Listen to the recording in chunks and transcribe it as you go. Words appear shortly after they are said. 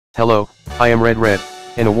Hello, I am Red Red.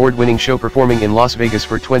 An award-winning show performing in Las Vegas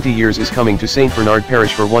for 20 years is coming to St. Bernard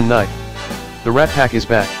Parish for one night. The Rat Pack is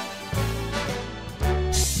back.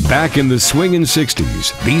 Back in the swingin'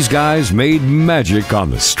 60s, these guys made magic on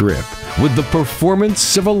the Strip with the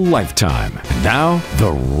performance of a lifetime. And now,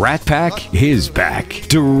 the Rat Pack is back.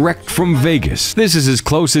 Direct from Vegas, this is as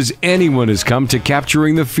close as anyone has come to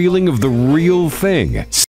capturing the feeling of the real thing.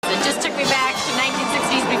 It just took me back to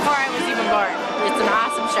 1960s before I was even born. It's an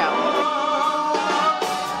awesome show.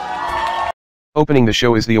 Opening the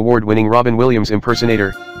show is the award-winning Robin Williams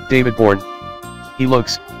impersonator, David Bourne. He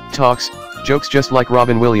looks, talks, jokes just like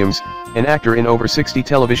Robin Williams, an actor in over 60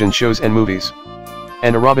 television shows and movies.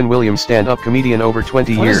 And a Robin Williams stand-up comedian over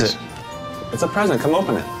 20 What years. is it? It's a present, come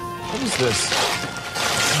open it. What is this?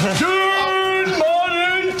 Good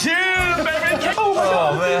morning, Tim, baby.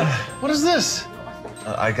 Oh, man. What is this?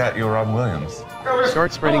 I got you Robin Williams.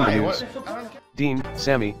 Start spreading the news. Dean,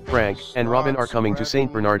 Sammy, Frank, and Robin are coming to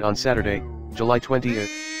St. Bernard on Saturday, July 20th.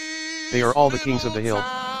 They are all the kings of the hill,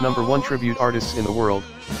 #1 tribute artists in the world,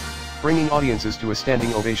 bringing audiences to a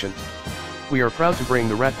standing ovation. We are proud to bring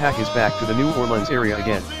the Rat Pack is back to the New Orleans area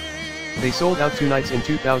again. They sold out 2 nights in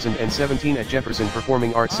 2017 at Jefferson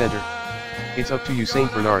Performing Arts Center. It's up to you,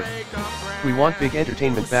 St. Bernard. We want big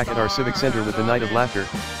entertainment back at our Civic Center with a night of laughter,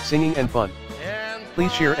 singing and fun.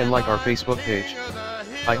 Please share and like our Facebook page.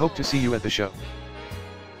 I hope to see you at the show.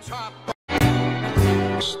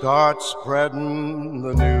 Start spreading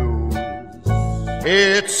the news.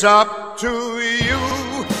 It's up to you.